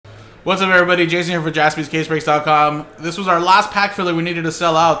What's up, everybody? Jason here for JaspysCaseBreaks.com. This was our last pack filler we needed to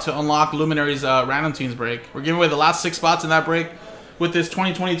sell out to unlock Luminaries Random Teams break. We're giving away the last 6 spots in that break with this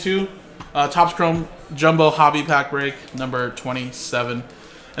 2022 Topps Chrome Jumbo Hobby Pack break, number 27.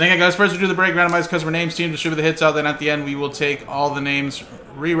 And again, guys, first we do the break, randomize customer names, team, distribute the hits out. Then at the end, we will take all the names,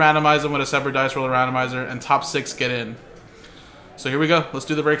 re-randomize them with a separate dice roller randomizer, and top 6 get in. So here we go. Let's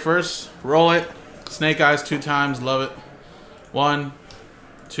do the break first. Roll it. Snake eyes 2 times. Love it. 1,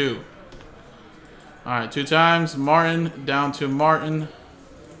 2. All right, 2 times. Martin down to Martin.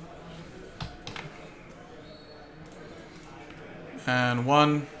 And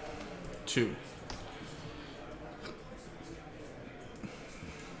 1, 2.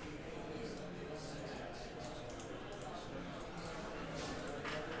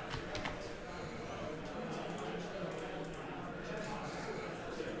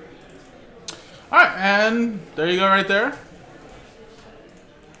 All right, and there you go right there.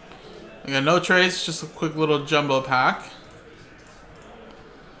 Again, no trades, just a quick little jumbo pack.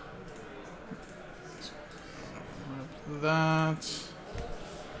 That.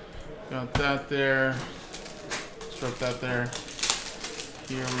 Got that there. Strip that there.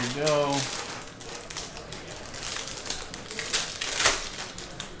 Here we go.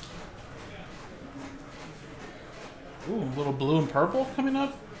 Ooh, a little blue and purple coming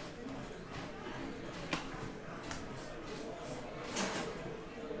up.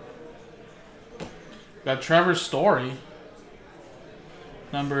 Got Trevor Story,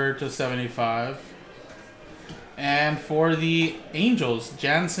 number to 75. And for the Angels,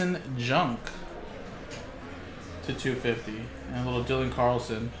 Jansen Junk to 250. And a little Dylan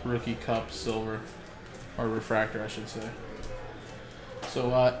Carlson, rookie cup silver, or refractor, I should say.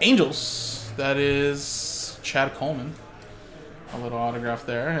 So Angels, that is Chad Coleman. A little autograph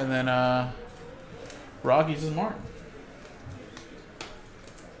there. And then Rockies is Martin.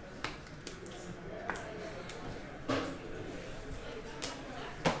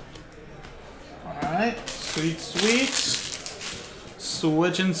 Alright, sweet, sweet.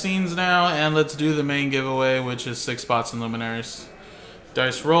 Switching scenes now, and let's do the main giveaway, which is 6 spots in Luminaries.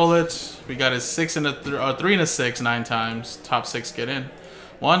 Dice roll it. We got a 3 and a 6 9 times. Top 6 get in.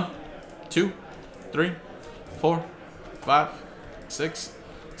 1, 2, 3, 4, 5, 6,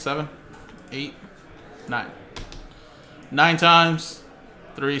 7, 8, 9. 9 times.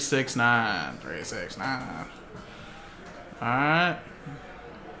 3, 6, 9. 3, 6, 9. Alright.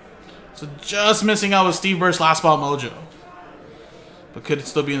 So just missing out with Steve Burst's Last Ball Mojo. But could it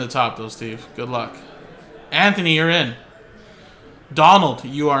still be in the top, though, Steve? Good luck. Anthony, you're in. Donald,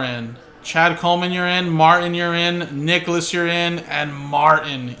 you are in. Chad Coleman, you're in. Martin, you're in. Nicholas, you're in. And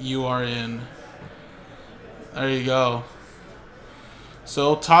Martin, you are in. There you go.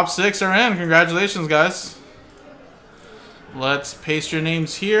 So top 6 are in. Congratulations, guys. Let's paste your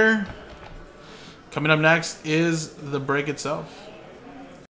names here. Coming up next is the break itself.